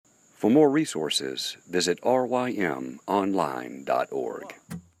For more resources, visit rymonline.org.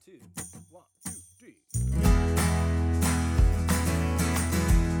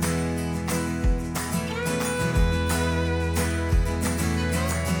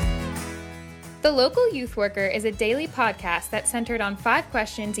 The Local Youth Worker is a daily podcast that's centered on 5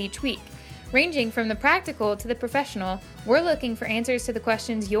 questions each week. Ranging from the practical to the professional, we're looking for answers to the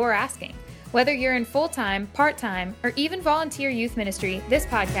questions you're asking. Whether you're in full-time, part-time, or even volunteer youth ministry, this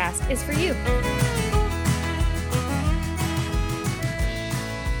podcast is for you.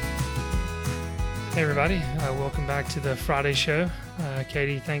 Hey everybody, welcome back to the Friday show.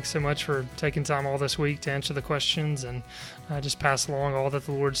 Katie, thanks so much for taking time all this week to answer the questions and just pass along all that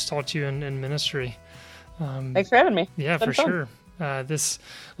the Lord's taught you in ministry. Thanks for having me. Yeah, for sure. This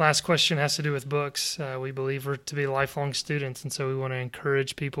last question has to do with books. We believe we're to be lifelong students, and so we want to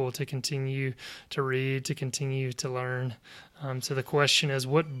encourage people to continue to read, to continue to learn. So the question is,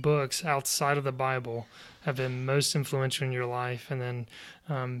 what books outside of the Bible have been most influential in your life? And then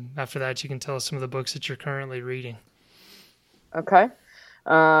after that, you can tell us some of the books that you're currently reading. Okay.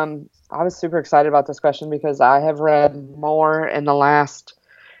 I was super excited about this question because I have read more in the last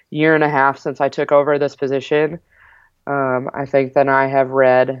year and a half since I took over this position, I think, than I have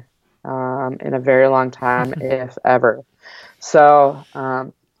read in a very long time, if ever. So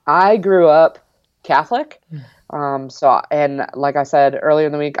I grew up Catholic. And like I said earlier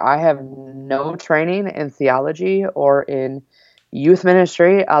in the week, I have no training in theology or in youth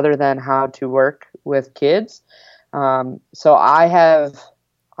ministry other than how to work with kids. So I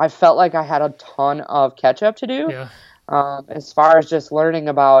felt like I had a ton of catch up to do, as far as just learning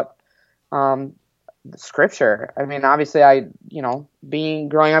about, scripture. I mean, obviously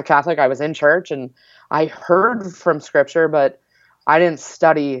growing up Catholic, I was in church and I heard from scripture, but I didn't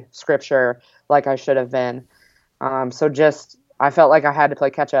study scripture like I should have been. So I felt like I had to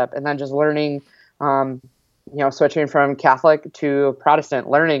play catch up, and then just learning, switching from Catholic to Protestant,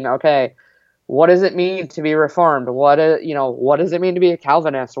 learning, okay, what does it mean to be Reformed? What does it mean to be a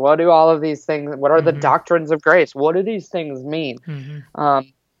Calvinist? What do all of these things, what are the doctrines of grace? What do these things mean?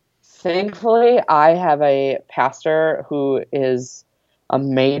 Thankfully, I have a pastor who is a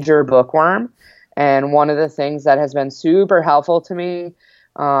major bookworm. And one of the things that has been super helpful to me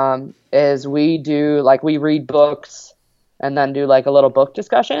is we read books and then do like a little book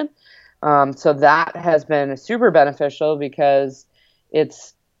discussion. So that has been super beneficial because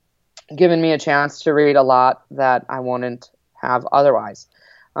it's given me a chance to read a lot that I wouldn't have otherwise.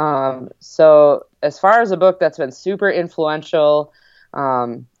 So as far as a book that's been super influential,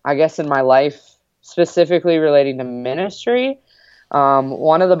 I guess in my life, specifically relating to ministry,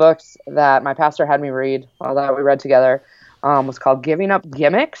 one of the books that my pastor had me read, that we read together, was called Giving Up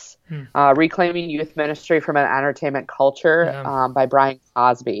Gimmicks, Reclaiming Youth Ministry from an Entertainment Culture, by Brian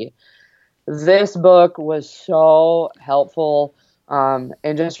Cosby. This book was so helpful,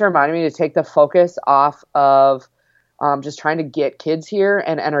 and just reminded me to take the focus off of just trying to get kids here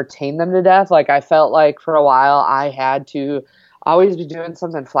and entertain them to death. Like, I felt like for a while I had to always be doing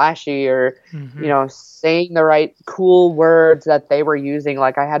something flashy or, saying the right cool words that they were using.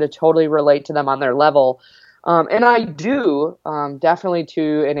 Like, I had to totally relate to them on their level. And I do, definitely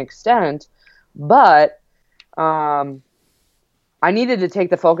to an extent, but I needed to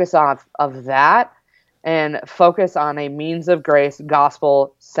take the focus off of that and focus on a means of grace,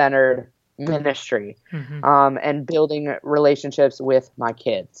 gospel-centered ministry, and building relationships with my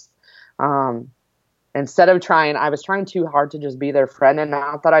kids. Instead of I was trying too hard to just be their friend, and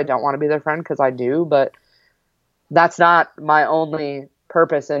not that I don't want to be their friend, because I do, but that's not my only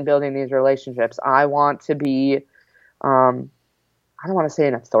purpose in building these relationships. I want to be, I don't want to say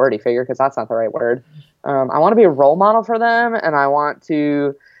an authority figure, because that's not the right word. I want to be a role model for them, and I want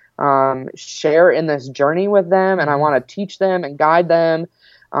to share in this journey with them, and I want to teach them and guide them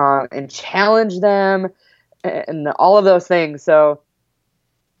and challenge them and all of those things. So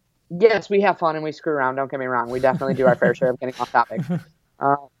yes, we have fun and we screw around. Don't get me wrong. We definitely do our fair share of getting off topic.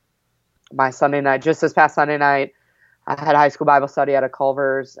 My Sunday night, just this past Sunday night, I had high school Bible study at a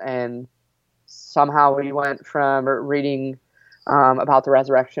Culver's, and somehow we went from reading about the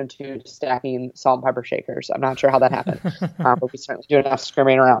resurrection to stacking salt and pepper shakers. I'm not sure how that happened, but we certainly do enough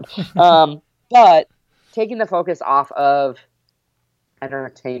screaming around. But taking the focus off of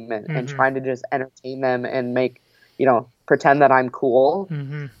entertainment and trying to just entertain them and make, pretend that I'm cool,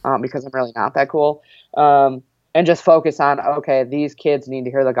 because I'm really not that cool. And just focus on, okay, these kids need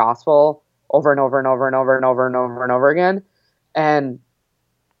to hear the gospel over and over and over and over and over and over and over again. And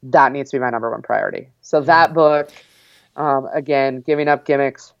that needs to be my number one priority. So that book, again, Giving Up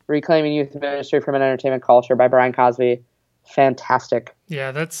Gimmicks, Reclaiming Youth Ministry from an Entertainment Culture by Brian Cosby, fantastic.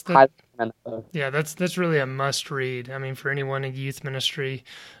 Yeah, Highly recommend that book. yeah, that's really a must read. I mean, for anyone in youth ministry,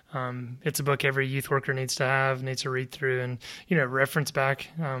 it's a book every youth worker needs to read through, and reference back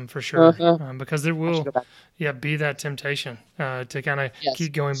for sure, because there I should will, go back. be that temptation to kind of Yes,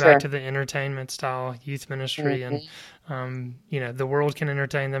 keep going back sure. to the entertainment style youth ministry, and Mhm. the world can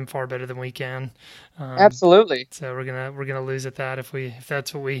entertain them far better than we can. Absolutely. So we're gonna lose at that if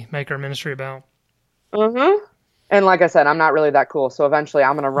that's what we make our ministry about. hmm And like I said, I'm not really that cool. So eventually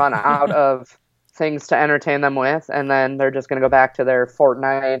I'm going to run out of things to entertain them with. And then they're just going to go back to their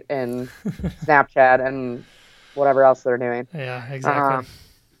Fortnite and Snapchat and whatever else they're doing. Yeah, exactly.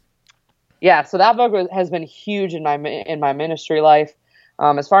 Yeah. So that book has been huge in my ministry life.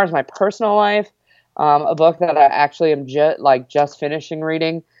 As far as my personal life, a book that I actually am just finishing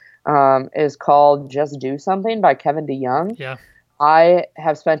reading is called Just Do Something by Kevin DeYoung. Yeah. I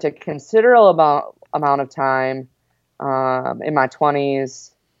have spent a considerable amount of time in my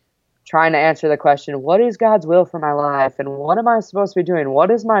 20s trying to answer the question, what is God's will for my life? And what am I supposed to be doing?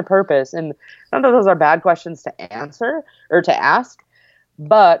 What is my purpose? And none of those are bad questions to answer or to ask.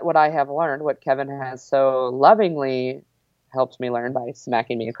 But what I have learned, what Kevin has so lovingly helped me learn by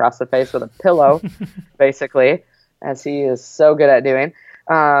smacking me across the face with a pillow, basically, as he is so good at doing,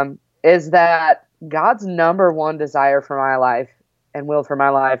 is that God's number one desire for my life and will for my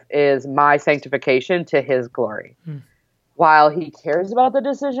life is my sanctification to his glory. While he cares about the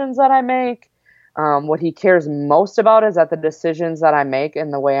decisions that I make, what he cares most about is that the decisions that I make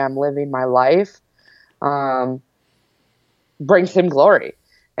and the way I'm living my life brings him glory,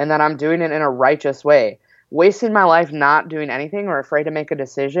 and that I'm doing it in a righteous way. Wasting my life not doing anything or afraid to make a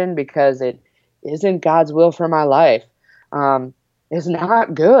decision because it isn't God's will for my life is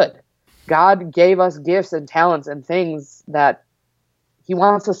not good. God gave us gifts and talents and things that he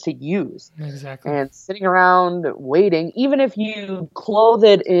wants us to use. Exactly. And sitting around waiting, even if you clothe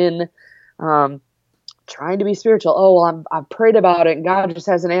it in trying to be spiritual, oh, well, I've prayed about it and God just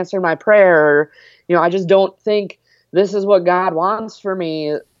hasn't answered my prayer. Or, I just don't think this is what God wants for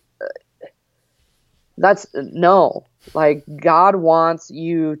me. That's no. Like, God wants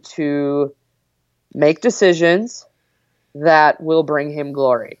you to make decisions that will bring him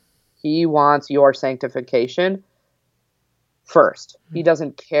glory. He wants your sanctification first. He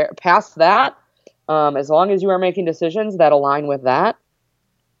doesn't care past that. As long as you are making decisions that align with that,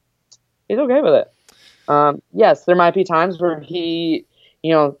 he's okay with it. Yes, there might be times where he,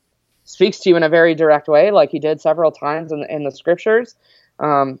 speaks to you in a very direct way, like he did several times in the scriptures.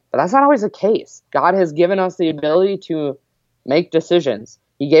 But that's not always the case. God has given us the ability to make decisions.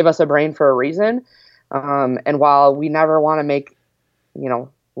 He gave us a brain for a reason. And while we never want to make,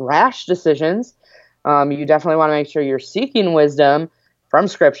 rash decisions, you definitely want to make sure you're seeking wisdom from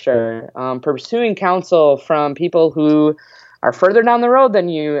Scripture, pursuing counsel from people who are further down the road than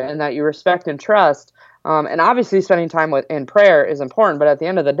you and that you respect and trust. And obviously spending time in prayer is important, but at the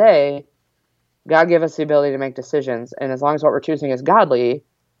end of the day, God gave us the ability to make decisions. And as long as what we're choosing is godly,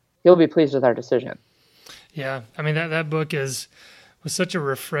 he'll be pleased with our decision. Yeah. I mean, that book was such a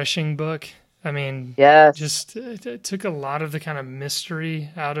refreshing book. I mean, yes. Just it took a lot of the kind of mystery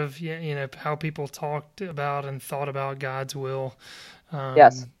out of how people talked about and thought about God's will.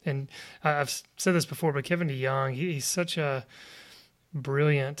 Yes. And I've said this before, but Kevin DeYoung, he's such a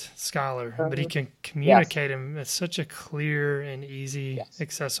brilliant scholar, but he can communicate him in such a clear and easy,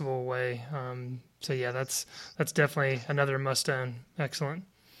 accessible way. So yeah, that's definitely another must-own. Excellent.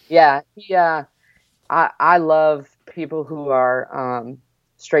 Yeah. I love people who are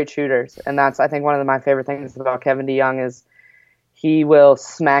straight shooters, and that's, I think, one of my favorite things about Kevin DeYoung is he will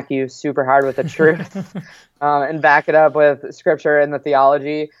smack you super hard with the truth and back it up with scripture and the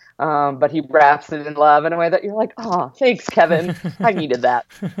theology, but he wraps it in love in a way that you're like, oh, thanks, Kevin. I needed that.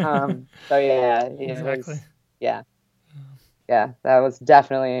 So yeah, exactly. Yeah, that was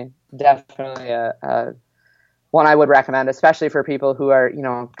definitely a one I would recommend, especially for people who are,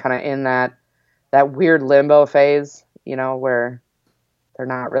 kind of in that weird limbo phase, where they're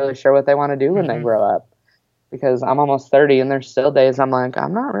not really sure what they want to do when they grow up. Because I'm almost 30 and there's still days I'm like,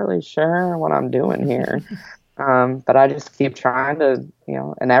 I'm not really sure what I'm doing here. But I just keep trying to,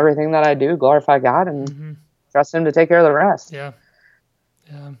 in everything that I do, glorify God and trust him to take care of the rest. Yeah.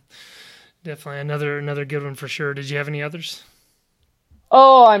 Definitely another good one for sure. Did you have any others?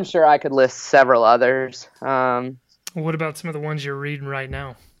 Oh, I'm sure I could list several others. What about some of the ones you're reading right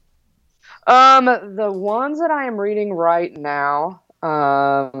now? The ones that I am reading right now,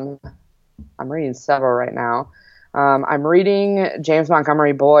 I'm reading several right now. I'm reading James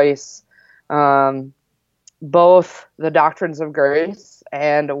Montgomery Boyce, both The Doctrines of Grace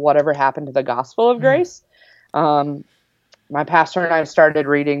and Whatever Happened to the Gospel of Grace. my pastor and I started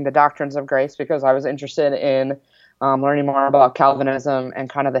reading the Doctrines of Grace because I was interested in learning more about Calvinism and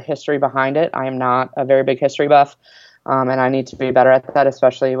kind of the history behind it. I am not a very big history buff, and I need to be better at that,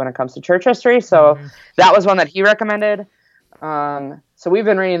 especially when it comes to church history. So that was one that he recommended. So we've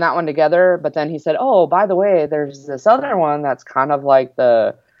been reading that one together, but then he said, oh, by the way, there's this other one that's kind of like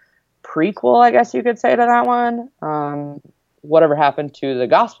the prequel, I guess you could say, to that one. Whatever Happened to the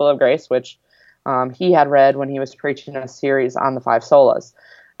Gospel of Grace, which he had read when he was preaching a series on the five solas.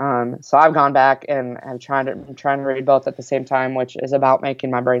 So I've gone back and I'm trying to read both at the same time, which is about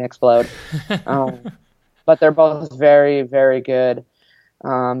making my brain explode. But they're both very, very good.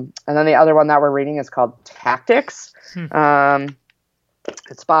 And then the other one that we're reading is called Tactics.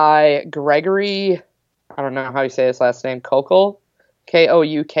 It's by Gregory, I don't know how you say his last name, Koukl,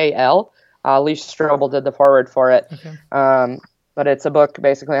 Koukl. Lee Strobel did the foreword for it. Okay. But it's a book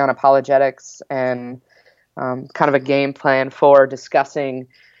basically on apologetics and kind of a game plan for discussing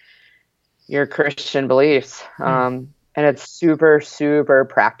your Christian beliefs. And it's super, super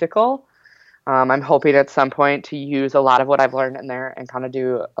practical. I'm hoping at some point to use a lot of what I've learned in there and kind of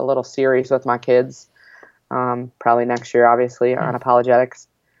do a little series with my kids, probably next year, obviously, on apologetics.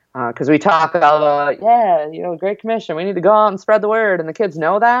 Because we talk about, Great Commission, we need to go out and spread the word, and the kids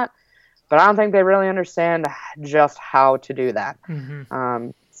know that, but I don't think they really understand just how to do that.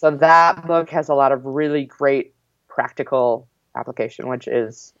 So that book has a lot of really great practical application, which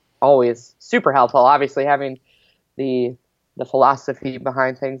is always super helpful. Obviously, having the philosophy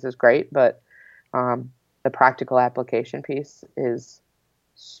behind things is great, but the practical application piece is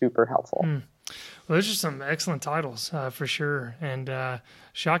super helpful. Well, those are some excellent titles for sure. And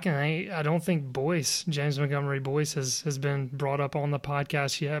shockingly, I don't think James Montgomery Boyce has been brought up on the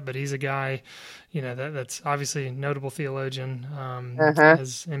podcast yet, but he's a guy, that's obviously a notable theologian,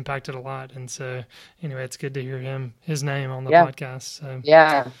 has impacted a lot. And so anyway, it's good to hear his name on the podcast. So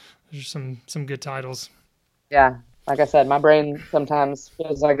there's some good titles. Yeah. Like I said, my brain sometimes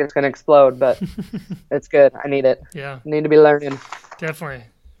feels like it's going to explode, but it's good. I need it. Yeah. I need to be learning. Definitely.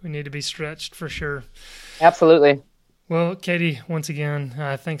 We need to be stretched for sure. Absolutely. Well, Katie, once again,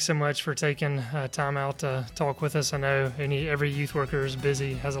 thanks so much for taking time out to talk with us. I know every youth worker is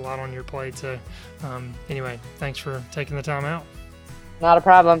busy, has a lot on your plate. So anyway, thanks for taking the time out. Not a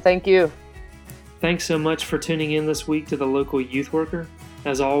problem. Thank you. Thanks so much for tuning in this week to the Local Youth Worker.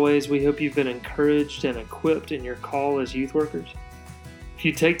 As always, we hope you've been encouraged and equipped in your call as youth workers. If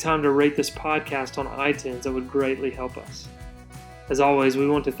you take time to rate this podcast on iTunes, that would greatly help us. As always, we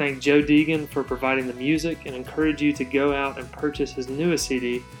want to thank Joe Deegan for providing the music and encourage you to go out and purchase his newest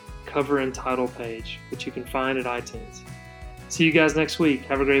CD, Cover and Title Page, which you can find at iTunes. See you guys next week.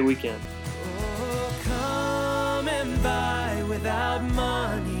 Have a great weekend. Oh, come and buy without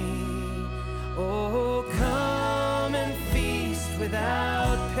money. Oh, come and feast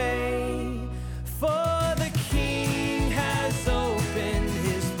without pay. For the King has opened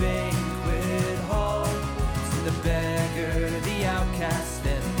his banquet hall to the beggar, the outcast,